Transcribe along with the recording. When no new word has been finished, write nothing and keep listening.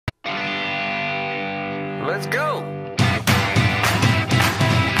let's go.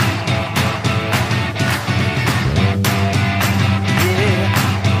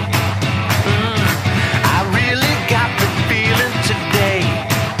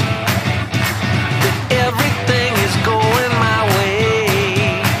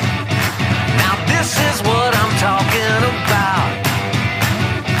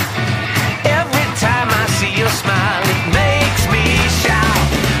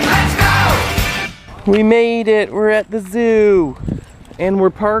 We made it, we're at the zoo. And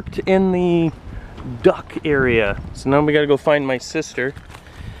we're parked in the duck area. So now we gotta go find my sister.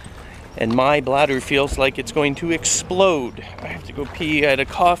 And my bladder feels like it's going to explode. I have to go pee, I had a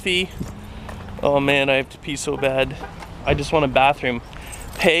coffee. Oh man, I have to pee so bad. I just want a bathroom.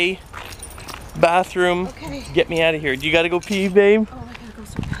 Pay, bathroom, okay. Get me out of here. Do you gotta go pee, babe? Oh, I gotta go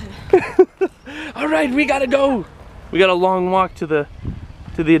so bad. All right, we gotta go. We got a long walk to the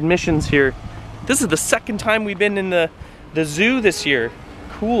admissions here. This is the second time we've been in the zoo this year.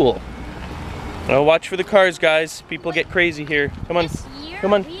 Cool. Now watch for the cars, guys. People get crazy here. Come on,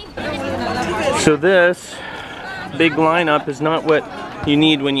 come on. So this big lineup is not what you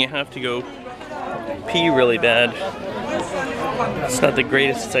need when you have to go pee really bad. It's not the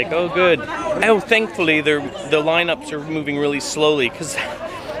greatest. It's like, oh good. Oh, thankfully the lineups are moving really slowly because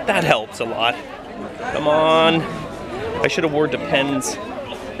that helps a lot. Come on. I should have wore Depends.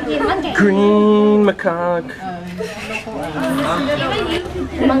 Green macaque.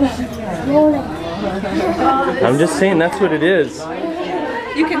 I'm just saying that's what it is.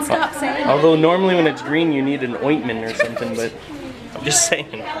 You can stop saying. Although normally when it's green you need an ointment or something, but I'm just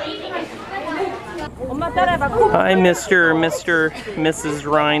saying. Hi Mrs.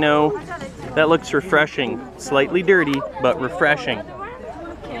 Rhino. That looks refreshing. Slightly dirty, but refreshing.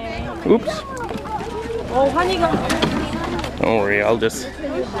 Oops. Don't worry, I'll just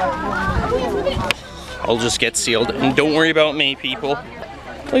get sealed. And don't worry about me, people.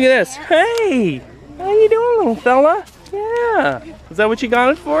 Look at this. Hey! How you doing, little fella? Yeah. Is that what you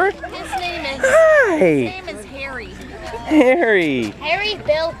got it for? His name is... Hi! His name is Harry. Harry. Harry,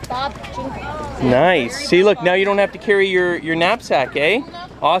 Bill, Bob, Jingle. Nice. See, look, now you don't have to carry your knapsack, eh?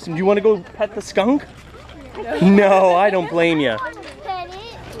 Awesome. Do you want to go pet the skunk? No, I don't blame you.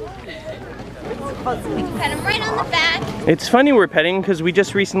 We can pet him right on the back. It's funny we're petting because we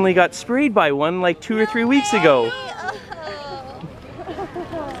just recently got sprayed by one like 2 or 3 weeks ago. Oh.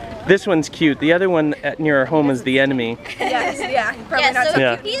 This one's cute. The other one near our home is the enemy. Yes, yeah. Probably not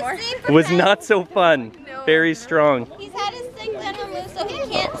so cute. It was not so fun. No. Very strong. He's had his thing done on loose, so he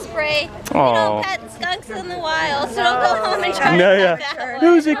can't spray. Aww. We don't pet skunks in the wild, so don't go home and try to pet that one.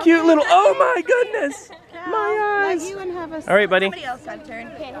 It was a cute little, oh my goodness. My eyes. You and have a all right, buddy. Somebody else had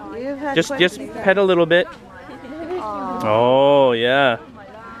turn. Just pet a little bit. Oh yeah.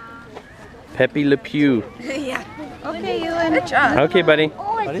 Pepe Le Pew. Yeah. Okay, Ewan. Good job. Okay, buddy.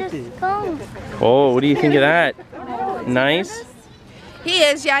 Oh, it's just skunk. Oh, what do you think of that? Nice. He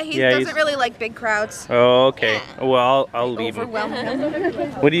is, yeah. He doesn't really like big crowds. Oh, okay. Well, I'll leave him.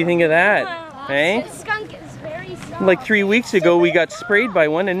 What do you think of that? Hey? This skunk is very soft. Like 3 weeks ago, we got sprayed by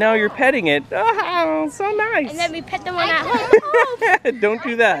one, and now you're petting it. Oh, so nice. And then we pet the one at home. Don't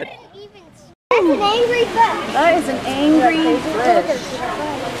do that. That's an angry fish. That is an angry fish.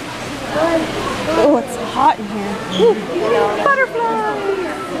 Oh, it's hot in here. Butterfly.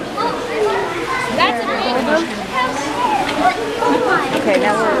 That's an angry fish. Okay,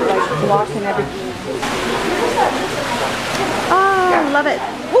 now we're like blocking everything. Oh, I love it.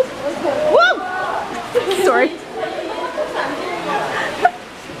 Woo! Woo! Sorry.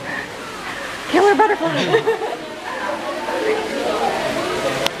 Killer butterfly.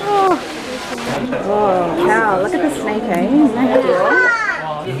 Oh. Oh, cow. Look at the snake, eh? Isn't that cool?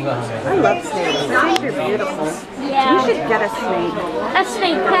 I love snakes. Snakes are beautiful. Yeah. You should get a snake. A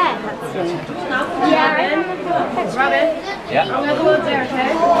snake pet. Yeah. Robin? Yeah. I'm gonna go out there,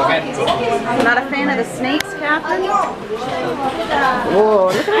 okay? Okay. Not a fan of the snakes, Catherine? Whoa,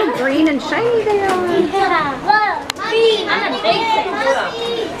 look at how green and shiny they are. Yeah. I'm a big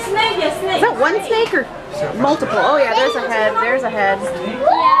snake. Is that one snake or multiple? Oh yeah, there's a head. There's a head.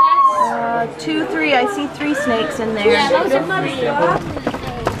 Yeah, 2, 3. I see 3 snakes in there. yeah, those are funny.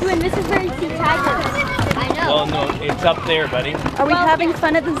 Ooh, and this is where you see tigers. I know. Well, no, it's up there, buddy. Are we having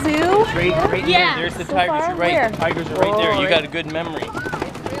fun at the zoo? Right Yeah. there. There's the So tigers. far? You're right. Where? The tigers are right there. You got a good memory.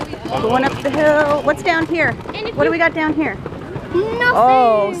 Going up the hill. What's down here? What do we got down here? Nothing.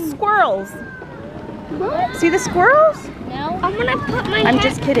 Oh, squirrels. What? See the squirrels? No. I'm gonna put my I'm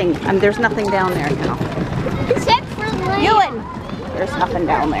just kidding. There's nothing down there now. Except for land. Ewan! There's nothing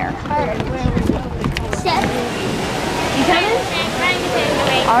down there. Except. You coming?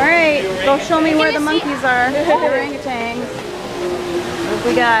 All right, Go show me where the monkeys are. Orangutans. What have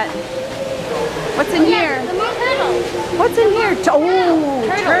we got? What's in here? What's in here? Oh,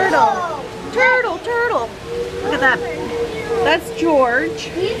 turtle. Turtle. Look at that. That's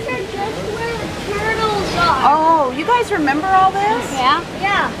George. These are just where the turtles are. Oh, you guys remember all this? Yeah.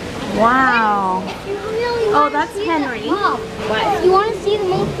 Yeah. Wow. If you really Oh, want that's to see Henry. Mom, if you want to see the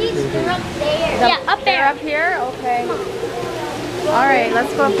monkeys, they're up there. Yeah, up They're there. up here? Okay. All right,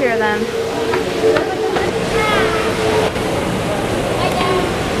 let's go up here then.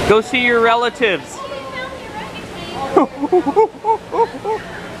 Go see your relatives.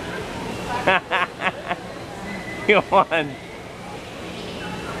 Come on.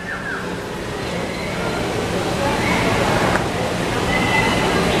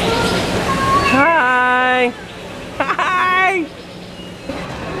 Hi. Hi.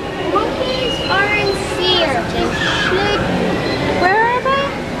 Monkeys are in here. They should. Where are they?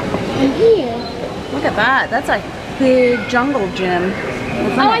 In here. Look at that. That's a big jungle gym.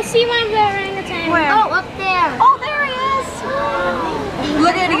 Oh, I see one of the orangutans. Where? Oh, up there. Oh, there he is.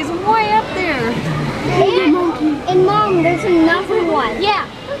 Look at, he's way up there. And Mom, there's another one. Yeah.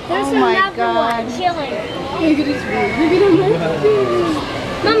 There's Oh my another God. one chilling. Look at his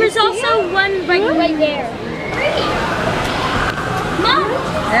Mom, there's also one right there. Mom.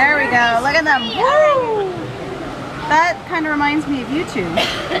 There we go. Look at them. Woo! That kind of reminds me of you two.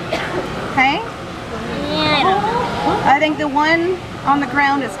 Okay? Yeah. I think the one on the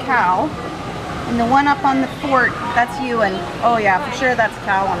ground is Cal. And the one up on the fort, that's you. And oh yeah, for sure that's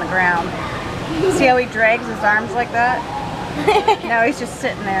Cal on the ground. See how he drags his arms like that? Now he's just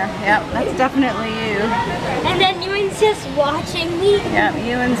sitting there. Yep, that's definitely you. And then Ewan's just watching me. Yep,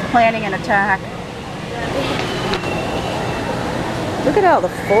 Ewan's planning an attack. Look at all the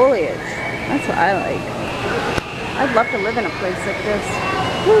foliage. That's what I like. I'd love to live in a place like this.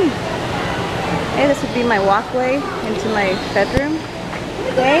 Whew. Hey, this would be my walkway into my bedroom.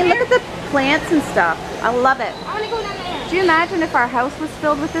 Hey, look at the plants and stuff. I love it. I want to go down there. Do you imagine if our house was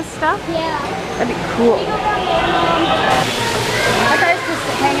filled with this stuff? Yeah. That'd be cool. That guy's just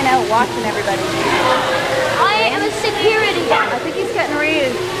hanging out watching everybody. I am a security guard. I think he's getting ready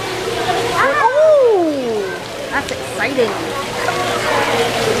to... Oh! That's exciting.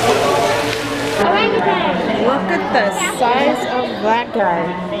 Look at the size of that guy.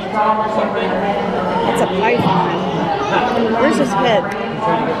 That's a python. Where's his head?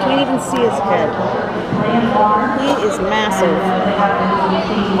 Can't even see his head. He is massive.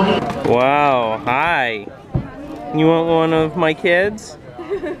 Wow, hi. You want one of my kids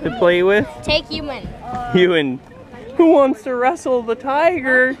to play with? Take Ewan. Ewan. Who wants to wrestle the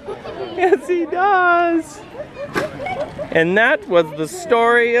tiger? Yes, he does. And that was the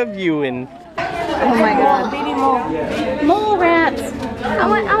story of Ewan. Oh my God. Mole rats. I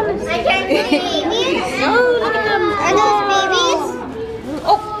want to see babies. Oh, look at them. Are those babies?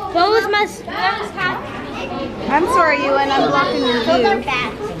 Oh, those must have. I'm sorry, Ewan. I'm blocking your Those are view.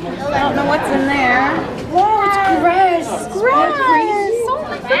 bats. I don't know what's in there. Whoa, it's grass. Grass. Oh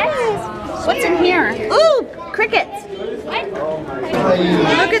my goodness. What's in here? Ooh, crickets.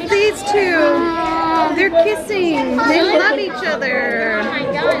 Look at these two. They're kissing. They love each other. Oh my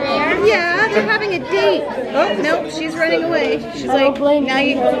God, there. Yeah, they're having a date. Oh, no, she's running away. She's like, now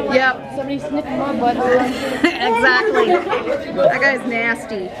you, yep. Somebody's sniffing my butt. Exactly. That guy's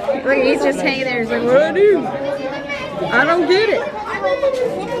nasty. Look, he's just hanging there. He's like, what do I do? I don't get it.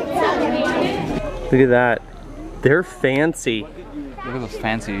 Look at that. They're fancy. Look at those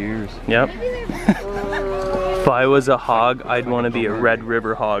fancy ears. Yep. If I was a hog, I'd want to be a Red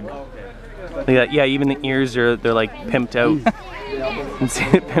River hog. Look at that. Yeah, even the ears they're like pimped out. See,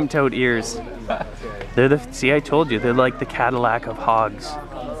 pimped out ears. They're the, see, I told you, they're like the Cadillac of hogs.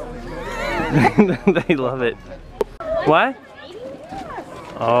 They love it. What?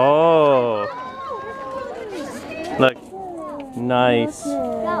 Oh. Look. Nice.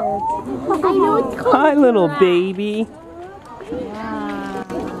 Hi, little baby.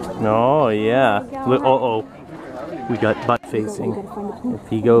 Oh, yeah. Look, uh-oh. We got butt facing. If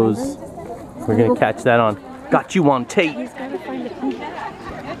he goes, we're gonna catch that on. Got you on tape.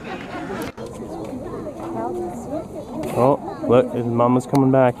 Oh, look, his mama's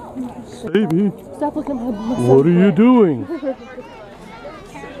coming back. Baby, Stop looking at my what are you doing?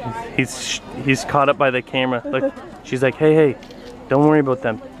 He's caught up by the camera. Look, she's like, hey, don't worry about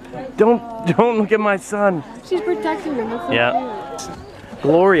them. Don't look at my son. She's protecting him. That's so Yeah.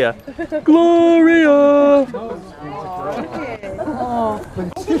 Gloria. Gloria! Look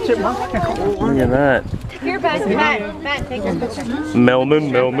at that. Here, Bat, take this picture.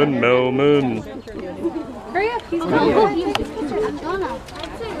 Melman. Hurry up, he's I'm gonna.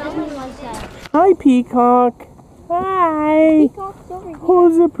 Hi, peacock. Hi.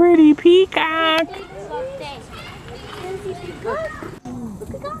 Who's a pretty peacock?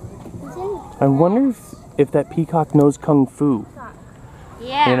 I wonder if that peacock knows Kung Fu.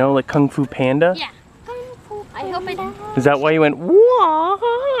 Yeah. You know, like Kung Fu Panda? Yeah. I hope it does. Is that why you went, wow?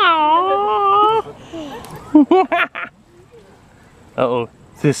 Uh-oh.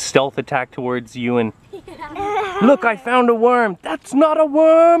 This stealth attack towards you and... Look, I found a worm. That's not a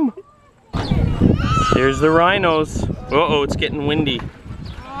worm. There's the rhinos. Uh-oh, it's getting windy. Oh,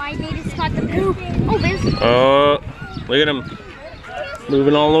 I need to spot the poop. Oh, there's... Oh, look at them.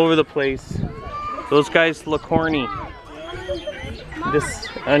 Moving all over the place. Those guys look horny.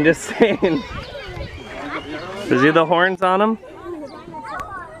 I'm just saying. Does he have the horns on him?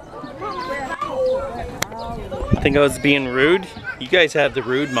 I think I was being rude. You guys have the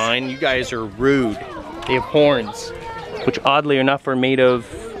rude mind. You guys are rude. They have horns, which oddly enough are made of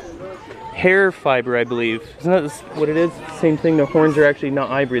hair fiber, I believe. Isn't that what it is? Same thing. The horns are actually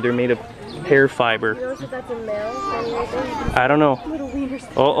not ivory. They're made of hair fiber. I don't know.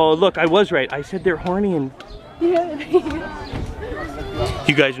 Oh, look, I was right. I said they're horny and...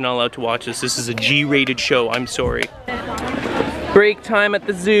 You guys are not allowed to watch this. This is a G-rated show. I'm sorry. Break time at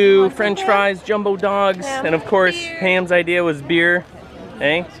the zoo. French fries, jumbo dogs, and of course, Pam's idea was beer.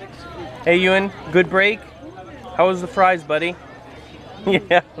 Hey? Hey, Ewan, good break? How was the fries, buddy?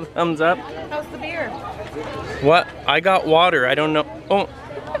 Yeah, thumbs up. How's the beer? What? I got water. I don't know. Oh.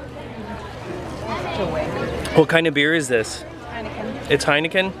 What kind of beer is this? Heineken. It's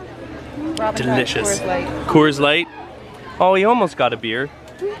Heineken? Robin Delicious. Hood, Coors Light. Coors Light? Oh, he almost got a beer.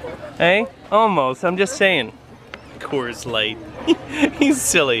 Hey? Almost. I'm just saying. Coors Light. He's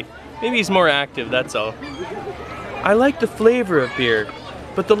silly. Maybe he's more active, that's all. I like the flavor of beer,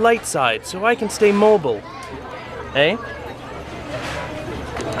 but the light side, so I can stay mobile. Hey?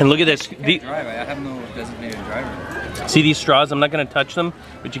 And look at this. Drive. I have no designated driver. See these straws? I'm not gonna touch them,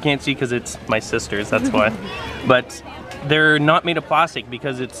 but you can't see because it's my sister's, that's why. But they're not made of plastic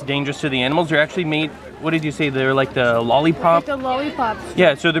because it's dangerous to the animals. They're actually made, what did you say? They're like the lollipop? Like the lollipops.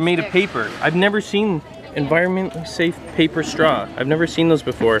 Yeah, so they're made of paper. I've never seen environmentally safe paper straw. I've never seen those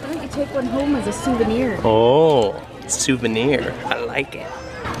before. You can take one home as a souvenir. Oh, souvenir. I like it.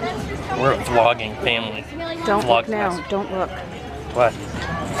 We're a vlogging family. Don't Vlog look now. master. Don't look. What?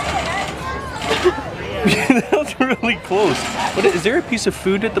 That was really close. What is there a piece of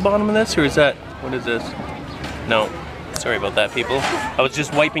food at the bottom of this, or is that, what is this? No. Sorry about that, people. I was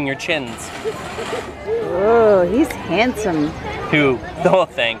just wiping your chins. Oh, he's handsome. Who? Oh,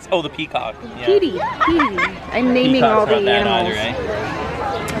 thanks. Oh, the peacock. Yeah. Petey. I'm naming Peacock's all the not bad animals. Either,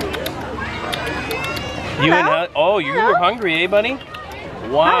 eh? You and oh, you were hungry, eh, buddy?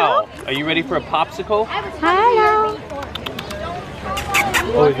 Wow. Are you ready for a popsicle? Hello.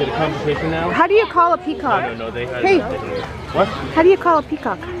 Oh, is it a competition now? How do you call a peacock? No, they had Hey. What? How do you call a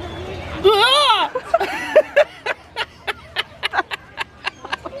peacock?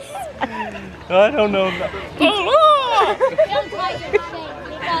 I don't know.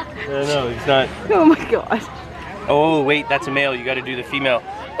 No, he's not. Oh my god. Oh, wait, that's a male. You got to do the female.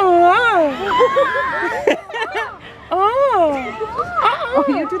 Oh,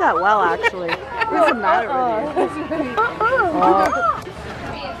 you do that well, actually. What's the matter with you?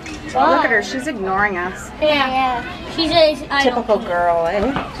 Look at her, she's ignoring us. Yeah. She says, I don't. Typical girl,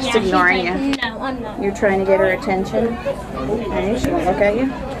 eh? She's ignoring you. No, I'm not. You're trying to get her attention. Hey, she won't look at you.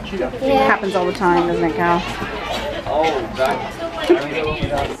 Yeah. Happens all the time, doesn't it, Cal? I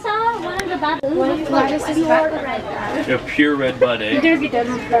saw one of the baboons. A pure red bud, eh? They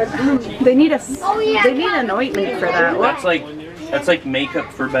need they need an ointment for that. That's like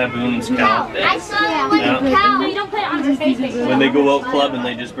makeup for baboons, Cal. I saw one of the cows. You don't put it on her face. When they go out clubbing,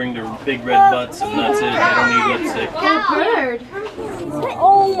 they just bring their big red butts and that's it. They don't need lipstick. Bird.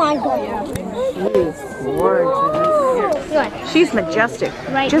 Oh my god. Gorgeous. She's majestic,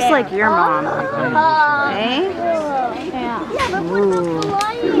 Right just there. like your mom. Eh? Yeah. Ooh.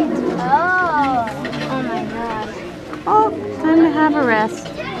 Oh my god. Oh, time to have a rest.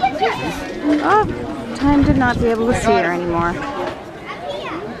 Oh, time to not be able to see her anymore.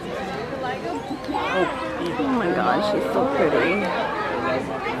 Oh my god, she's so pretty.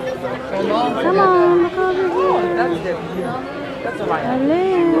 Come on, look over here. Hello.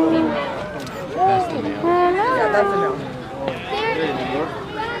 Hello.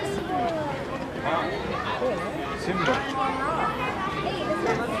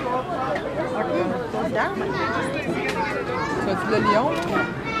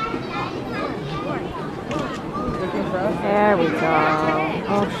 There we go.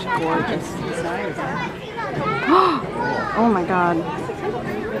 Oh, she's gorgeous. Oh my god.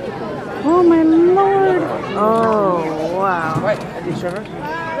 Oh my lord. Oh wow.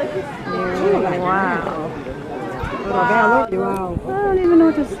 Oh, wow. I don't even know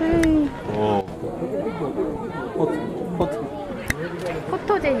what to say.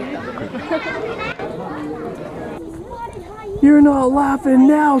 You're not laughing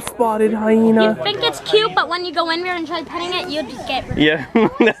now, spotted hyena. You think it's cute, but when you go in there and try petting it, you'll just get rid of it. Yeah,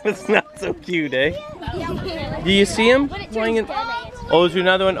 that's not so cute, eh? Do you see him? Oh, is there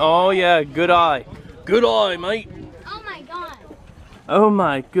another one? Oh yeah, good eye. Good eye, mate. Oh my god. Oh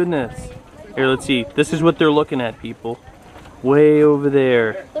my goodness. Here, let's see. This is what they're looking at, people. Way over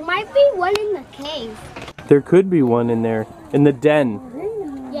there. There might be one in the cave. There could be one in there. In the den.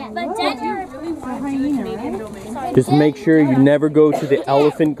 Yeah, but then Just make sure you never go to the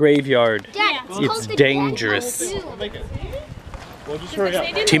elephant graveyard. Dad, It's dangerous.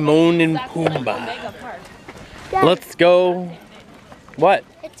 Timon and Pumbaa. Let's go. What?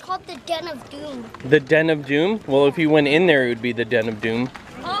 It's called the Den of Doom. The Den of Doom? Well, if you went in there, it would be the Den of Doom.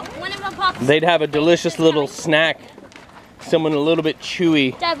 Oh, one of them pops. They'd have a delicious little snack. Someone a little bit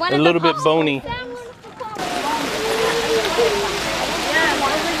chewy, Dad, one a of little them bit pops. bony.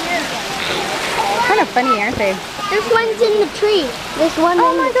 Kind of funny, aren't they? This one's in the tree. This one.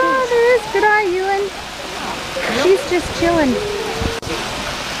 Oh my god, there is. Good eye, Ewan. She's just chilling.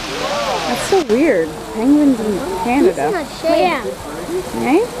 That's so weird. Penguins in Canada. Yeah.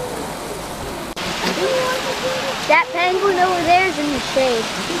 Right? That penguin over there is in the shade.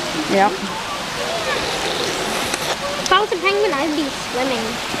 Yep. If I was a penguin, I'd be swimming.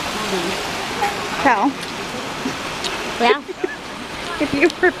 Cal, Yeah. if you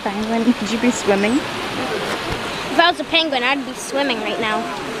were a penguin, would you be swimming? If I was a penguin, I'd be swimming right now.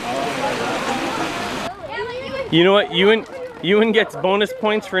 You know what? Ewan gets bonus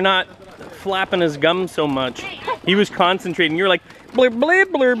points for not flapping his gums so much. He was concentrating. You're like, blib,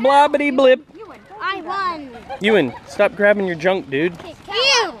 blib, blur, blobbity, blib. I won. Ewan, stop grabbing your junk, dude.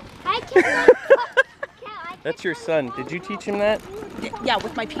 Ew. I can't. That's your son. Did you teach him that? Yeah,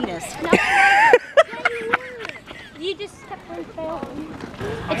 with my penis. You just kept on failing.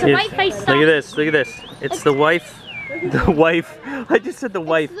 It's a white face. Look at this. Look at this. It's the wife. The wife. I just said the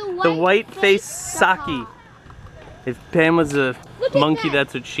wife. The white face Saki. If Pam was a monkey,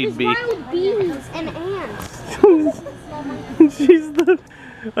 that's what she'd be. Wild bees and ants. She's the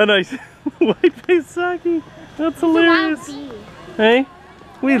nice white face Saki. That's hilarious. Hey,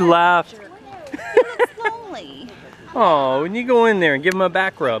 we laughed. Lonely. Oh, when you go in there and give him a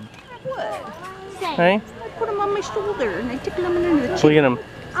back rub. Hey, I put him on my shoulder and I tickle him into the look chin. at him.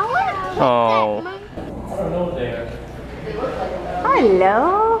 Oh.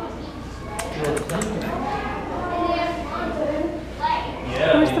 Hello.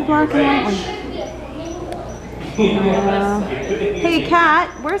 Where's the black and white one? Hey, Kat,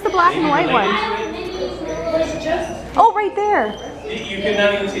 where's the black and white one? Oh, right there. You could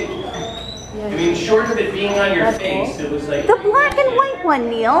not even see. I mean, short of it being on your face, it was like. The black and white one,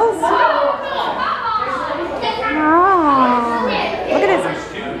 Niels. Oh. Look at his.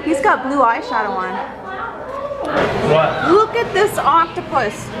 He's got blue eyeshadow on. What? Look at this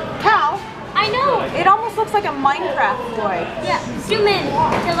octopus. Cal, I know. it almost looks like a Minecraft toy. Yeah. Zoom in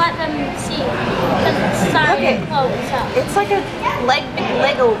to let them see. Because it's Okay. close up. It's like a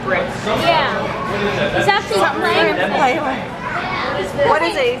Lego brick. Yeah. He's actually playing with it. What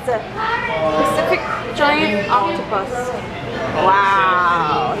is it? It's a Pacific giant octopus.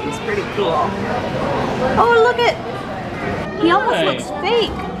 Wow, he's pretty cool. Oh, look at. He almost looks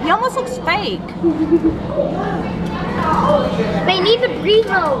fake. He almost looks fake. They need to breed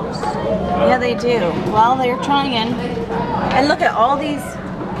those. Yeah, they do. Well, they're trying. And look at all these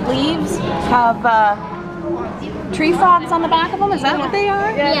leaves have tree frogs on the back of them. Is that what they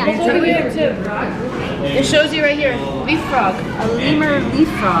are? Yeah. It shows you right here. Leaf frog. A lemur leaf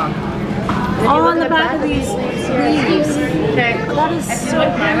frog. All on the back of these leaves. Okay. That is If you so look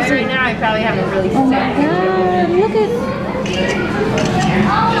at it right now, I probably have a really Oh my sad god, look at.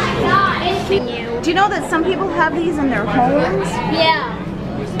 Oh my god. Do you know that some people have these in their homes? Yeah.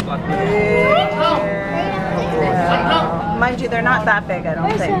 Mind you, they're not that big, I don't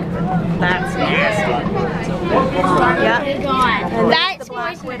think. That's nasty. Yeah. And that's the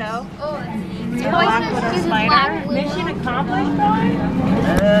black widow. Black widow spider. Mission accomplished, boy?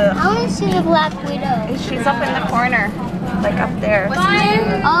 I want to see the Black Widow. She's up in the corner, like up there.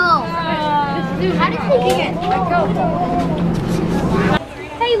 Oh. How did they get it?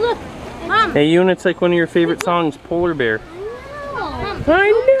 Hey, look. Mom. Hey, Ewan, it's like one of your favorite songs, Polar Bear. Mom.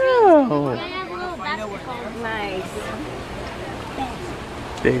 I know. Nice.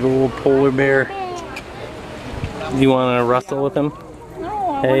 Big old polar bear. Do you want to wrestle with him?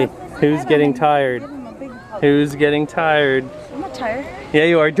 No, Hey. I Who's getting tired? Who's getting tired? I'm not tired. Yeah,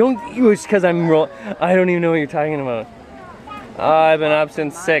 you are. Don't you? It's because I don't even know what you're talking about. I've been up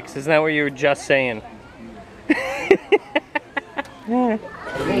since 6. Isn't that what you were just saying?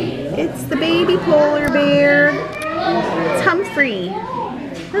 It's the baby polar bear. It's Humphrey.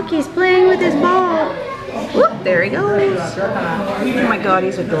 Look, he's playing with his ball. Whoop, there he goes. Oh my god,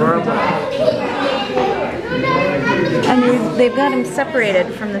 he's adorable. And they've got him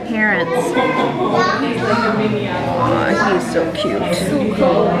separated from the parents. Aw, he's so cute.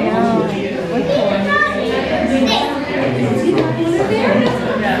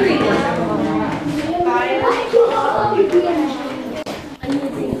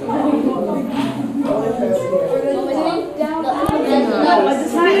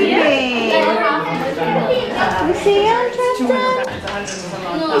 You see him, Tristan?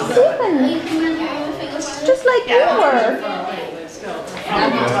 He's sleeping. Just like you were.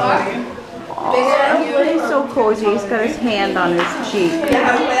 Oh, he's so cozy. He's got his hand on his cheek.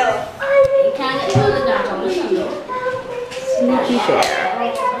 Sneaky bear.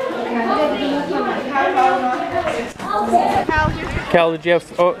 Cal, did you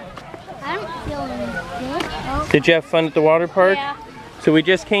have? Oh, I don't feel any good. Oh. did you have fun at the water park? Yeah. So we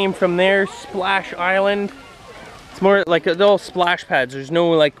just came from there, Splash Island. It's more like they're all splash pads. There's no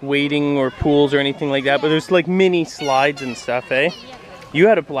like wading or pools or anything like that, but there's like mini slides and stuff, eh? You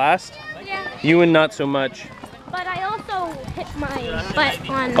had a blast? Yeah. You and not so much. But I also hit my butt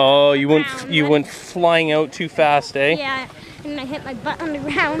on Oh, the ground. you went flying out too fast, eh? Yeah, and I hit my butt on the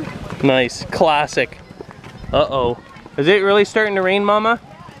ground. Nice, classic. Uh-oh. Is it really starting to rain, Mama?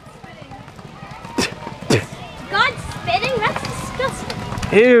 God spitting? That's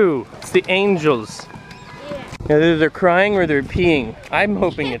disgusting. Ew, it's the angels. Yeah. Either they're crying or they're peeing. I'm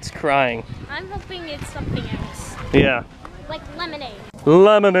hoping it's crying. I'm hoping it's something else. Yeah. Like lemonade.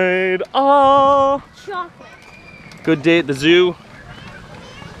 Lemonade, ah! Chocolate. Good day at the zoo.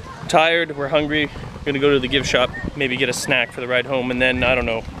 Tired, we're hungry. We're gonna go to the gift shop, maybe get a snack for the ride home, and then, I don't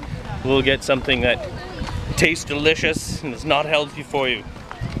know, we'll get something that tastes delicious and is not healthy for you.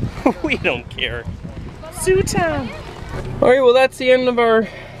 We don't care. Zoo time! Alright, well that's the end of our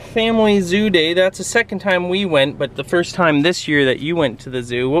family zoo day. That's the second time we went, but the first time this year that you went to the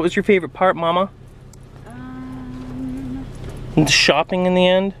zoo. What was your favorite part, Mama? The shopping in the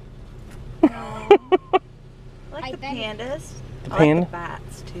end? Like the pandas. The I panda? like the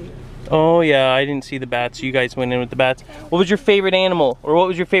bats too. Oh yeah, I didn't see the bats. You guys went in with the bats. What was your favorite animal? Or what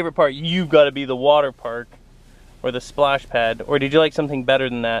was your favorite part? You've got to be the water park or the splash pad. Or did you like something better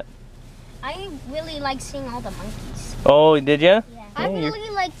than that? I really like seeing all the monkeys. Oh, did you? Yeah. I Yeah, really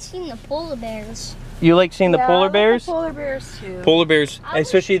like seeing the polar bears. You like seeing the Yeah, I polar like bears? The polar bears too. Polar bears, I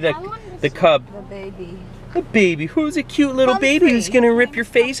especially wanted to the see cub. The baby. The baby. Who's a cute little baby who's Humphrey. gonna rip your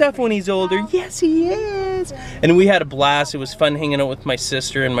face off when he's older? Yes, he is. And we had a blast. It was fun hanging out with my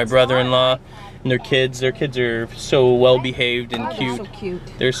sister and my brother-in-law and their kids. Their kids are so well behaved and Oh, they're cute. so cute.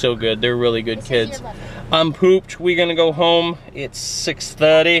 They're so good. They're really good kids. I'm pooped. We're gonna go home. It's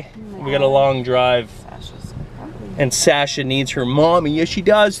 6:30. We got a long drive. And Sasha needs her mommy. Yes, she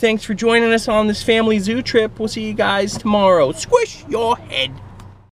does. Thanks for joining us on this family zoo trip. We'll see you guys tomorrow. Squish your head.